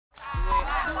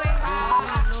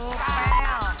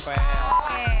Oke,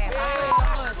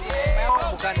 bagus.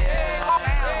 Peo bukan ya.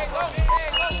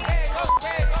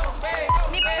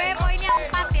 Ini P poinnya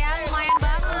 4 ya, lumayan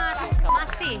banget.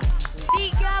 Masih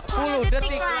 30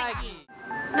 detik lagi.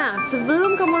 Nah,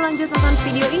 sebelum kamu lanjut nonton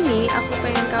video ini, aku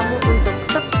pengen kamu untuk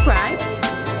subscribe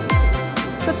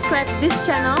this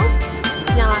channel,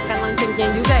 nyalakan loncengnya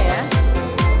juga ya.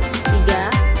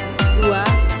 3, 2, 1.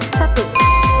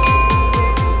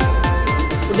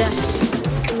 Udah.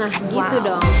 Nah, gitu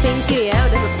dong. Thank you ya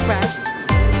udah subscribe.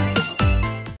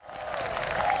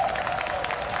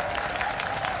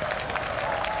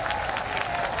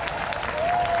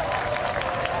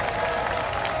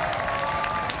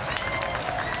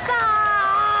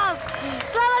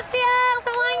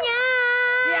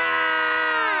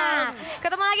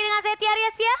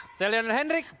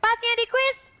 Hendrik, pasnya di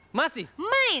kuis masih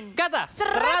main kata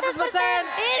 100%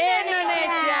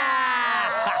 Indonesia.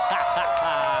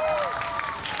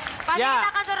 Pasti kita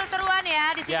akan seru-seruan ya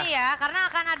di sini ya, karena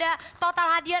akan ada total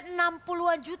hadiah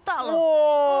 60-an juta loh.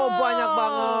 Wow, banyak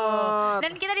banget.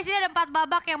 Dan kita di sini ada 4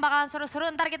 babak yang bakalan seru-seru.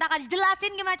 Ntar kita akan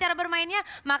jelasin gimana cara bermainnya.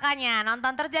 Makanya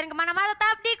nonton terus, jangan kemana-mana,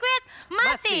 tetap di kuis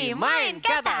masih main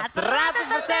kata 100%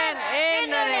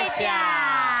 Indonesia.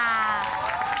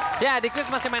 Ya, di kuis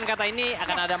masih main kata ini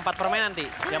akan ada 4 permainan nanti.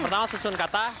 Yang pertama susun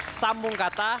kata, sambung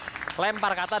kata,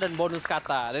 lempar kata, dan bonus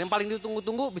kata. Dan yang paling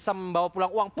ditunggu-tunggu bisa membawa pulang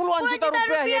uang puluhan juta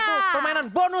rupiah, yaitu permainan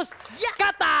bonus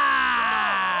kata.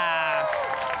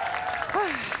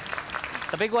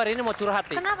 Tapi gue hari ini mau curhat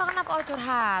nih. Kenapa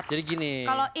curhat? Jadi gini.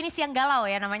 Kalau ini siang galau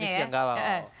ya namanya ya? Siang galau.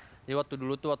 Jadi waktu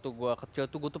dulu tuh, waktu gue kecil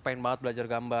tuh, gue tuh pengen banget belajar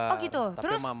gambar. Oh gitu?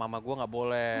 Tapi terus? mama gue gak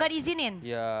boleh. Gak diizinin?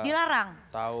 Iya. Dilarang?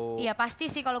 Tahu. Iya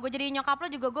pasti sih, kalau gue jadi nyokap lo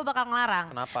juga gue bakal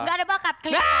ngelarang. Kenapa? Gak ada bakat.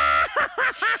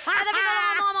 Tapi kalau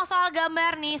ngomong-ngomong soal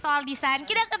gambar nih, soal desain,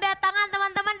 kita kedatangan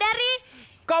teman-teman dari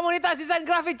Komunitas Desain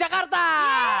Grafik Jakarta.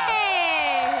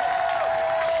 Yeay.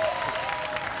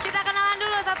 Kita kenalan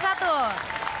dulu satu-satu.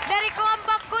 Dari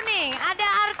kelompok kuning ada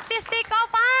Artistic of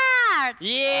Art.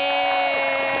 Yeay.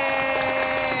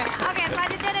 Oke,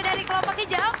 selanjutnya ada dari kelompok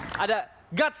hijau. Ada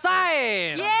God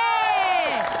Sign.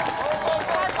 Yeay.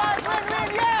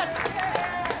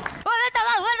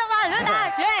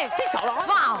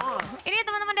 Wow. Ini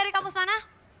teman-teman dari kampus mana?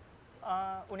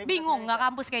 Bingung nggak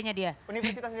kampus kayaknya dia.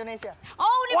 Universitas Indonesia.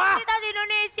 Oh, Universitas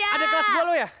Indonesia. Ada kelas gue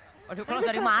lo ya? Aduh, kelas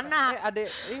dari mana?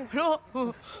 Lo,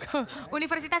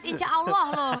 Universitas Insya Allah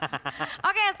lo.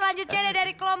 Oke, selanjutnya ada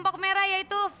dari kelompok merah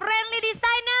yaitu Friendly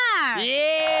Designer.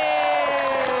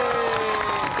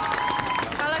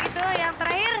 Kalau gitu yang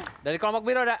terakhir. Dari kelompok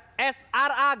biru ada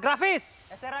SRA Grafis.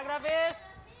 SRA Grafis.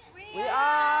 We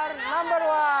are number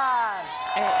 1.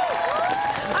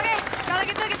 Oke, kalau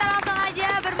gitu kita langsung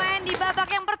aja bermain di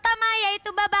babak yang pertama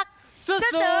yaitu babak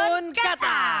Susun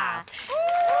Kata.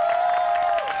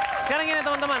 Sekarang gini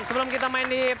teman-teman, sebelum kita main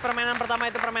di permainan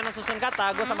pertama itu permainan susun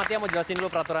kata, gue sama Tia mau jelasin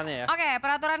dulu peraturannya ya. Oke,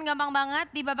 peraturan gampang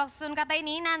banget. Di babak susun kata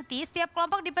ini nanti setiap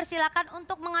kelompok dipersilakan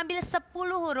untuk mengambil 10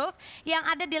 huruf yang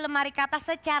ada di lemari kata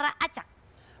secara acak.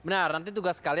 Benar, nanti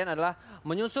tugas kalian adalah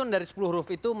menyusun dari 10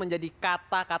 huruf itu menjadi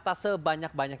kata-kata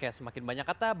sebanyak-banyaknya. Semakin banyak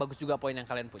kata, bagus juga poin yang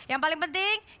kalian punya. Yang paling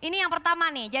penting, ini yang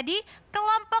pertama nih. Jadi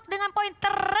kelompok dengan poin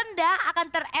terendah akan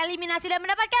tereliminasi dan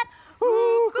mendapatkan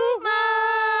hukuman.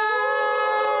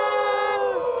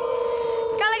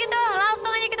 Kalau gitu,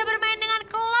 langsung aja kita bermain dengan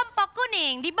kelompok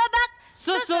kuning di babak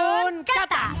Susun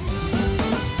Kata.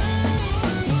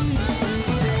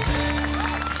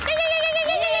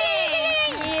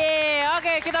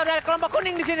 Kita udah ada kelompok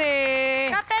kuning di sini.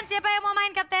 Kapten, siapa yang mau main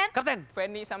kapten? Kapten.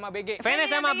 Feni sama BG. Feni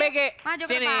sama BG. Maju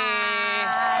ke sini.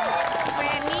 depan.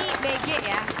 Feni, BG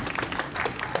ya.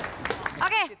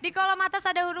 Oke, di kolom atas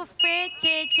ada huruf V,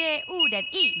 C, C, U, dan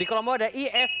I. Di kolom bawah ada I,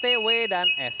 S, T, W, dan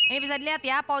S. Ini bisa dilihat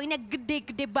ya, poinnya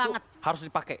gede-gede banget. Harus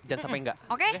dipakai, jangan sampai enggak.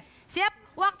 Oke, siap?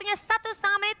 Waktunya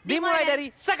 1,5 menit. Dimulai dari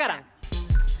sekarang.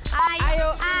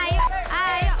 Ayo, ayo,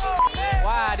 ayo.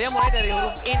 Wah, dia mulai dari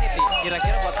huruf ini nih.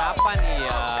 Kira-kira buat apa nih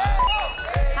ya?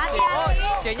 Hati-hati.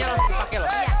 Oh, C-nya langsung dipakai loh.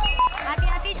 Iya.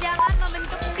 Hati-hati jangan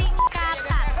membentuk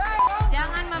singkatan.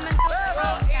 Jangan membentuk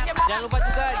singkatan. Jangan lupa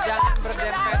juga jangan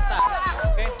berdempetan.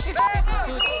 Oke?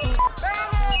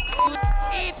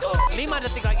 Itu. 5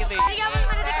 detik lagi tuh.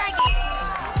 35 detik lagi.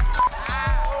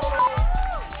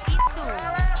 Itu.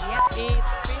 Lihat.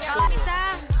 Kalau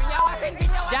bisa.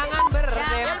 Jangan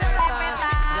berdempetan.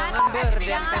 Jangan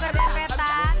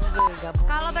berdempetan.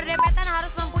 Kalau berdempetan harus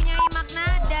mempunyai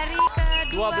makna dari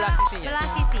kedua 12 sisinya. belah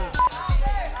sisi.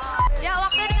 Ya,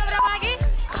 waktunya tinggal berapa lagi?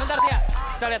 Sebentar Tia,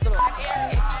 kita lihat dulu.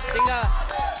 Tinggal.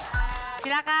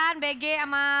 Silakan BG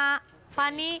sama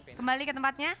Fani kembali ke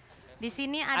tempatnya. Di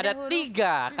sini ada huruf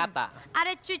 3 kata.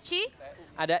 Ada cuci.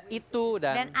 Ada itu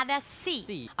dan ada si.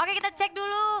 si. Oke, kita cek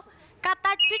dulu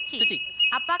kata cuci. Cuci.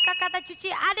 Apakah kata cuci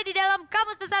ada di dalam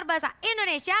Kamus Besar Bahasa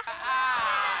Indonesia?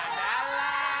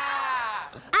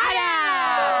 Ada.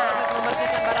 Proses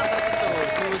membersihkan barang tertentu.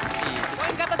 Cuci.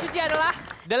 Poin kata cuci adalah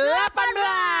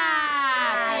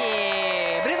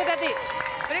 18. Berikutnya, Ti.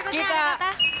 Berikutnya Kita ada kata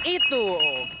itu.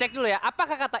 Cek dulu ya,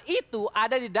 apakah kata itu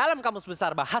ada di dalam Kamus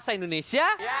Besar Bahasa Indonesia?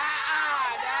 Ya,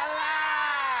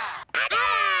 adalah. ada.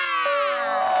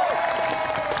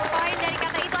 Poin dari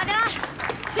kata itu adalah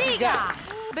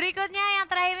 3. Berikutnya yang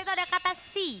terakhir itu ada kata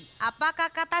si.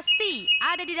 Apakah kata si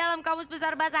ada di dalam Kamus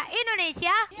Besar Bahasa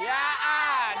Indonesia? Ya,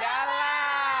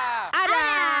 adalah. Ada.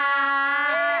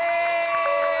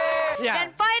 Ya.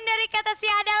 Dan poin dari kata si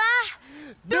adalah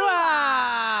 2.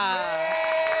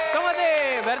 Tunggu, Ti.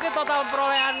 Berarti total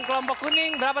perolehan kelompok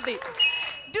kuning berapa, Ti?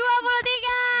 23.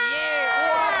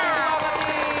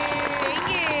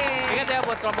 Tinggi. Ingat ya,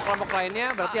 buat kelompok-kelompok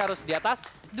lainnya berarti harus di atas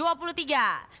 23.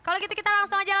 Kalau gitu kita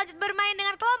langsung aja lanjut bermain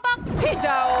dengan kelompok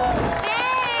hijau.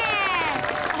 Yeay.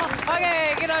 Oke,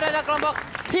 kita udah ada kelompok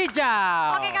hijau.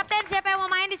 Oke, Kapten, siapa yang mau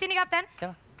main di sini, Kapten?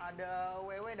 Siapa? Ada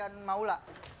Wewe dan Maula.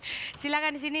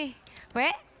 Silakan di sini.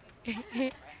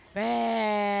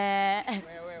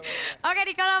 Oke,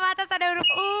 di kolom atas ada huruf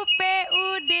U, P, U,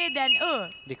 D, dan U.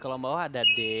 Di kolom bawah ada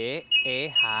D,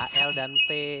 E, H, L, dan P.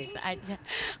 Bisa aja.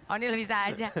 Onil bisa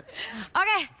aja.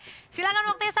 Oke, silakan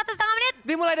waktunya 1,5 menit.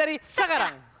 Dimulai dari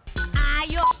sekarang.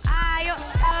 Ayo, ayo,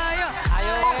 ayo.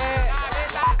 Ayo, We.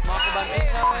 Mau aku bantuin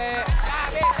nggak, We?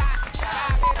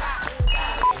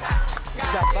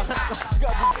 Jahat banget,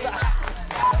 nggak bisa.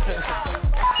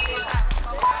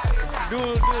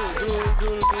 Dul.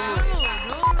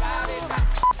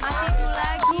 Masih dulu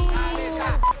lagi.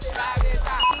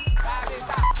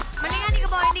 Mendingan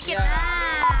dikebawain dikit. Ya.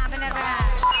 Nah, benar-benar.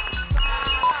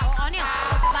 Oh, Onil,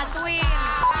 bantuin.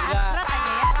 Ya. Surat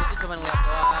aja ya. Itu cuma ngeliat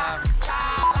doang.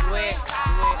 Due.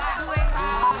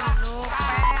 Dulu,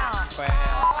 pel. Pel.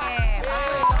 Oke,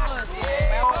 bantuin terus.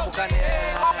 Pel bukan ya.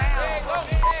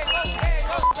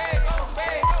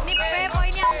 Ini P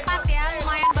poinnya 4 ya,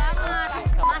 lumayan banget.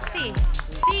 Masih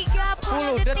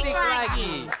 30 detik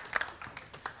lagi.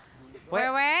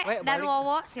 Wewe dan balik.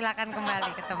 Wowo silakan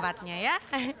kembali ke tempatnya ya.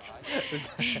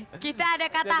 Kita ada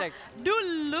kata Cek.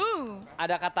 dulu.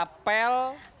 Ada kata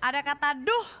pel Ada kata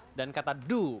duh. dan kata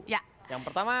du. Ya.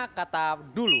 Yang pertama kata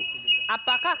dulu.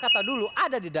 Apakah kata dulu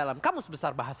ada di dalam Kamus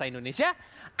Besar Bahasa Indonesia?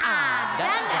 Ada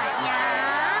nggak ya?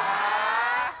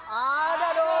 Ada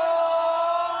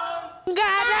dong.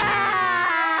 Nggak ada.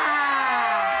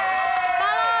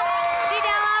 Kalau di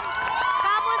dalam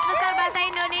Kamus Besar Bahasa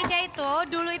Indonesia itu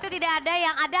dulu itu tidak ada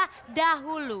yang ada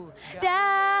dahulu.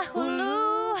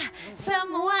 Dahulu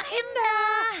semua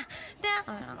indah.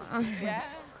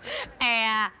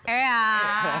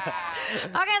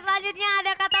 Oke, selanjutnya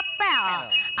ada kata pel.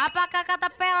 Apakah kata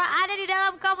pel ada di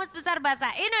dalam Kamus Besar Bahasa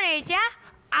Indonesia?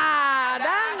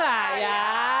 Ada nggak ya?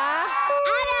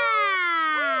 Ada.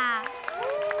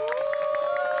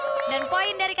 Dan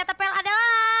poin dari kata pel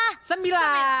adalah 9.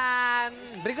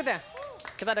 Berikutnya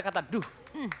kita ada kata duh.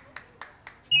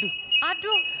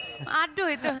 aduh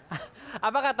itu.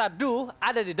 Apa kata duh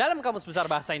ada di dalam Kamus Besar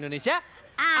Bahasa Indonesia?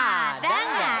 Ada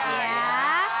nggak ya?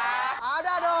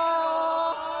 Ada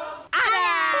dong.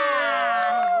 Ada.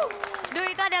 Duh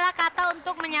itu adalah kata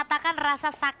untuk menyatakan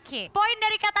rasa sakit. Poin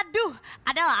dari kata duh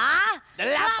adalah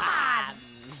 8.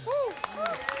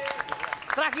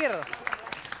 Terakhir.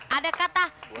 Ada kata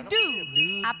do.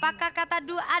 Apakah kata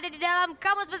do ada di dalam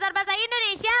Kamus Besar Bahasa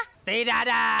Indonesia? Tidak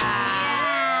ada.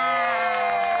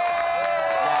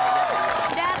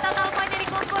 Dan total poin yang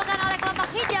dikumpulkan oleh kelompok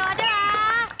hijau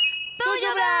adalah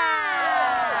 17.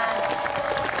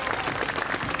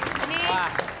 Ini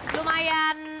Wah.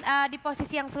 lumayan di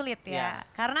posisi yang sulit ya. Ya.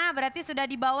 Karena berarti sudah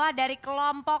di bawah dari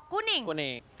kelompok kuning.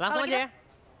 Kuning. Langsung Kalau aja ya.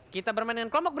 Kita bermain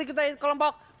dengan kelompok berikutnya,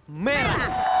 kelompok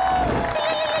merah.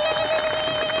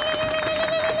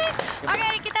 Oke,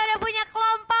 kita udah punya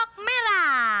kelompok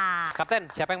merah. Kapten,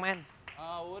 siapa yang main?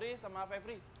 Uri sama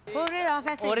Fevri. Uri sama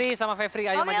Fevri. Uri sama Fevri,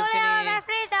 ayo Oke, maju Uri sini. sama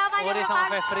Fevri, sama maju Uri ke sama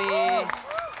depan. Fevri.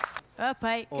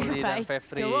 Baik. Uri dan baik.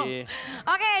 Fevri. Coba.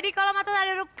 Oke, di kolom atas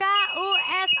ada huruf K, U,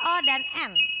 S, O, dan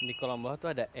N. Di kolom bawah tuh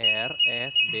ada R,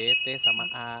 S, B, T, sama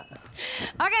A.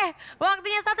 Oke,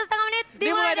 waktunya 1,5 menit.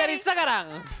 Dimulai dari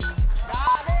sekarang.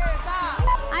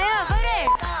 Ayo, Uri.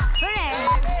 Uri.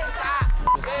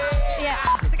 Iya,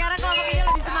 sekarang kelompok hijau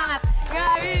lebih semangat.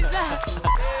 Gak bisa.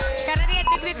 Karena dia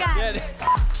deg-degan. Ya,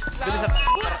 jadi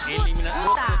tereliminasi.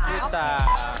 Buta. Buta.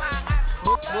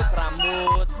 But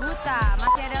rambut. Buta,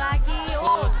 masih ada lagi.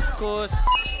 Oh, Kus.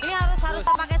 ini harus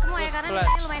pakai semua ya, karena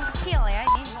nilainya lumayan kecil ya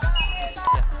ini.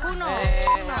 Kuno.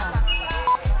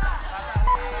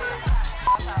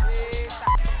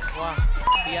 Wah,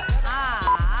 iya.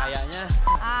 Kayaknya.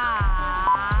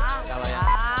 Kalau yang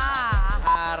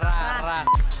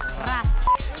ras.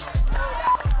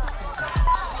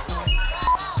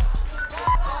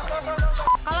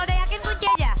 Kalau udah yakin kunci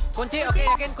aja. Kunci, oke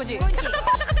yakin kunci. Kunci.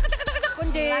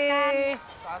 Silakan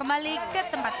kembali ke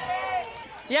tempat.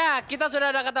 Ya, kita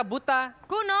sudah ada kata buta,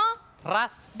 Kuno,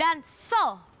 ras, dan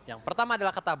so. Yang pertama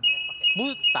adalah kata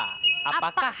buta.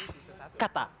 Apakah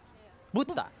kata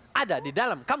buta ada di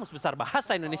dalam Kamus Besar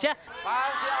Bahasa Indonesia?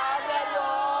 Pasti ada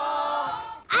dong.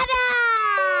 Ada.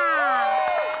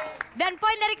 Dan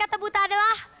poin dari kata buta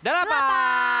adalah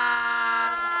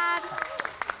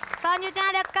 8. Selanjutnya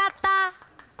ada kata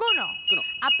kuno.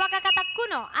 Apakah kata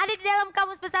kuno ada di dalam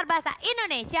Kamus Besar Bahasa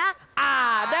Indonesia?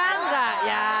 Ada nggak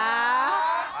ya?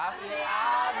 Pasti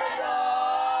ada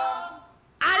dong.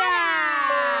 Ada.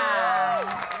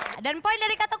 Dan poin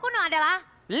dari kata kuno adalah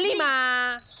 5.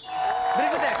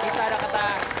 Berikutnya kita ada kata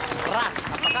ras.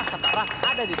 Apakah kata ras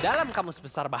ada di dalam Kamus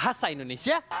Besar Bahasa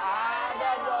Indonesia?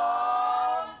 Ada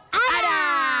dong. ada.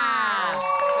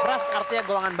 Ras artinya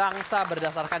golongan bangsa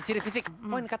berdasarkan ciri fisik.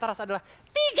 Poin kata ras adalah 3.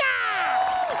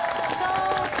 So,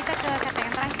 kita ke kata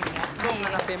yang terakhir ya. So,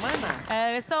 mana?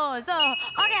 So.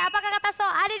 Oke, apakah kata so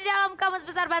ada di dalam Kamus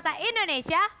Besar Bahasa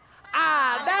Indonesia?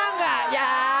 Ada nggak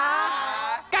ya?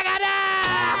 Kagak ada.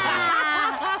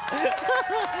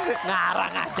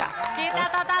 Ngarang aja. Kita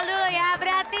total dulu ya,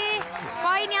 berarti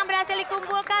poin yang berhasil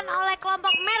dikumpulkan oleh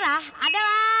kelompok merah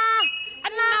adalah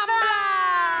 16.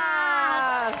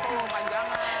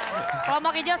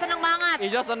 Kelompok hijau seneng banget.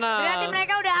 Hijau senang. Berarti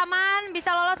mereka udah aman,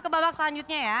 bisa lolos ke babak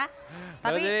selanjutnya ya.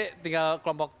 Jadi tinggal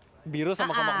kelompok biru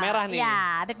sama kelompok merah nih.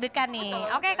 Ya, deg-degan nih.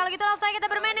 Oke, kalau gitu langsung aja kita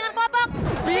bermain dengan kelompok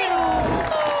Biru.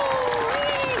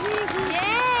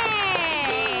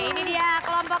 Yeay, ini dia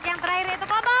kelompok yang terakhir itu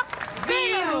kelompok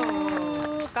Biru.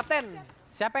 Kapten,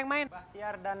 siapa yang main?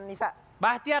 Bahtiar dan Nisa.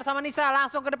 Bahtiar sama Nisa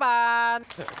langsung ke depan.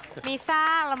 Nisa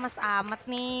lemes amat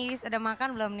nih, udah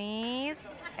makan belum Nis?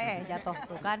 Jatuh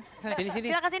tuh kan. Sini.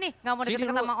 Silakan sini, nggak mau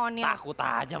deket-deket sama Onil. Takut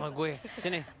aja sama gue.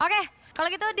 Sini. Oke, kalau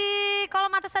gitu di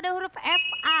kolom atas ada huruf F,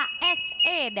 A, S,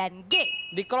 E, dan G.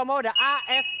 Di kolom bawah ada A,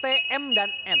 S, T, M, dan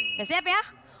N. Udah siap ya?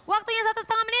 Waktunya 1,5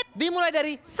 menit. Dimulai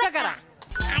dari sekarang.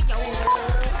 Ayo.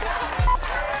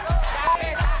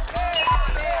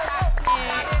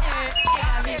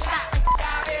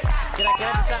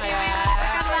 Kira-kira bisa nggak ya?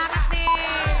 Keren banget nih.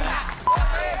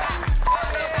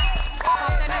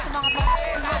 Kaptennya semangat banget.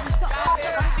 Nggak bisa,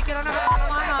 tapi pikirannya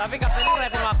kemana-mana. Tapi kaptennya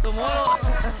ngeliatin waktu mulu.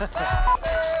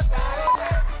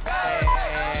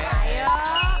 Ayo.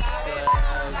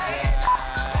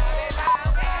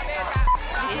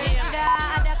 Di sini sudah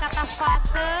ada kata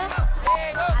fase,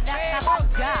 ada kata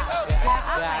ga. Ga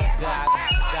apa ya?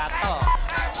 Gatel.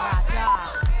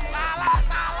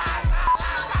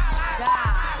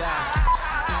 Ga.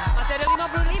 Masih ada 50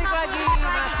 detik lagi.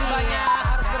 Masih banyak.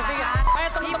 Harus berpikir. Ayo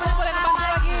teman-teman boleh ngebantu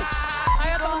lagi.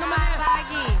 Ayo teman-teman.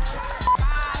 Lagi.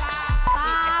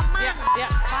 Taman. Ya.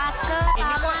 Fase Ini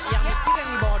kok taman. yang mikir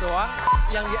yang di bawah doang.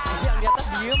 Yang di atas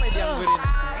diem aja dianggurin.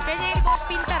 Kayaknya yang di bawah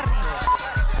pinter nih.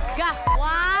 Gas.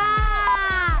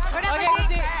 Wah. Udah Oke,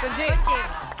 kunci.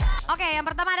 Oke, yang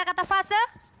pertama ada kata fase,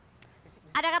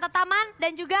 ada kata taman,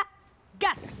 dan juga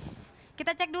gas.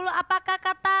 Kita cek dulu apakah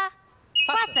kata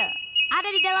fase ada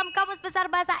di dalam Kamus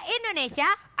Besar Bahasa Indonesia.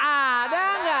 Ada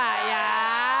nggak ya?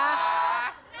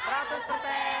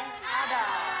 100% ada.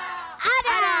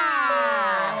 Ada.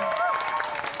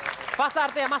 Fase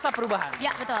artinya masa perubahan.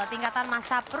 Ya betul, tingkatan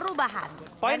masa perubahan.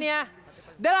 Poinnya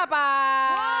 8.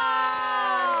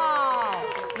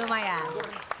 Lumayan.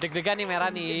 Deg-degan nih merah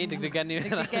nih, deg-degan nih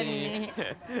merah Deg-degan nih. ini.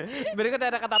 Berikutnya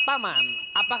ada kata taman.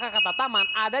 Apakah kata taman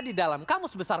ada di dalam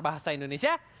Kamus Besar Bahasa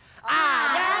Indonesia?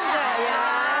 Ada nggak ya?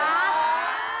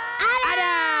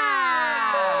 Ada.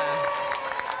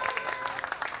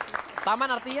 Taman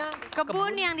artinya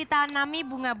Kebun yang ditanami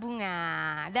bunga-bunga.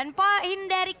 Dan poin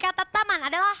dari kata taman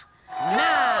adalah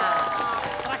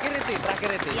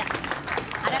terakhir itu. ya.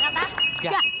 Ada kata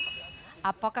gas.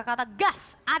 Apakah kata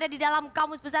gas ada di dalam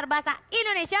Kamus Besar Bahasa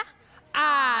Indonesia?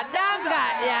 Ada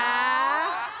nggak ya?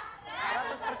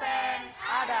 100%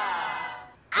 ada.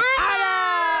 Ada.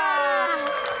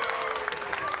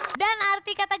 Dan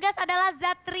arti kata gas adalah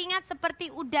zat ringan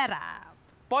seperti udara.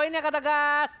 Poinnya kata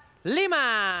gas 5.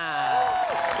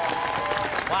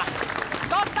 Wah,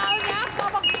 totalnya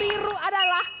kelompok biru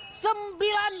adalah 19.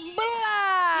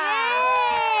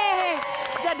 Yeay.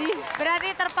 Jadi Berarti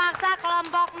terpaksa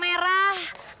kelompok merah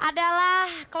adalah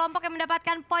kelompok yang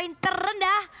mendapatkan poin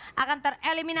terendah akan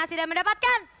tereliminasi dan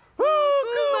mendapatkan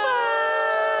hukuman.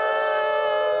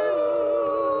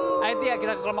 Ayo Tia,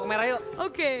 kita ke kelompok merah yuk.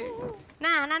 Oke.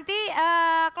 Nah, nanti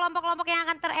kelompok-kelompok yang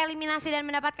akan tereliminasi dan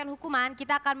mendapatkan hukuman,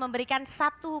 kita akan memberikan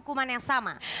satu hukuman yang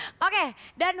sama. Oke,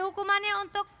 dan hukumannya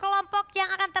untuk kelompok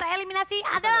yang akan tereliminasi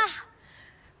adalah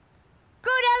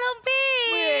kuda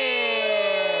lumping.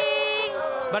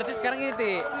 Berarti sekarang gini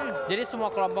Ti, jadi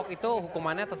semua kelompok itu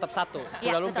hukumannya tetap satu, kuda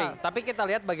Ya, lumping. betul. Tapi kita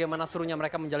lihat bagaimana serunya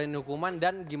mereka menjalani hukuman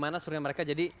dan gimana serunya mereka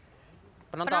jadi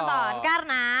penonton.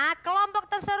 Karena kelompok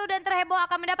terseru dan terheboh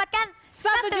akan mendapatkan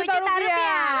 1 juta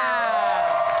rupiah.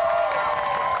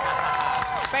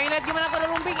 Pengen lihat gimana kuda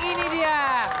lumping ini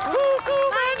dia.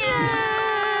 Hukumannya.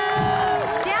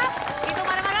 Siap? Hitung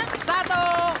bareng-bareng.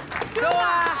 1, 2,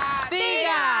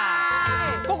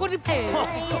 3. Kok gue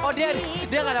Oh dia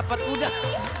nggak dapat kuda.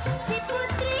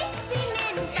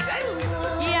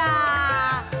 Iya.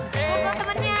 Pukul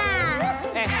temennya.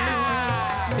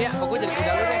 Dia kok gue jadi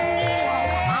kuda lu deh.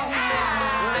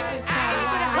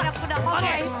 Ada kuda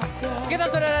Oke, kita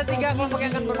sudah ada 3 kelompok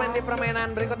yang akan bermain di permainan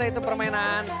berikutnya, itu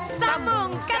permainan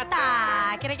Sambung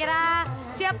Kata. Kira-kira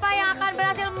siapa yang akan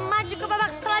berhasil maju ke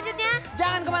babak selanjutnya?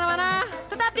 Jangan kemana-mana.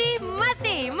 Tetap di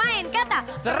Masih Main Kata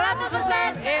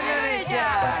 100% Indonesia.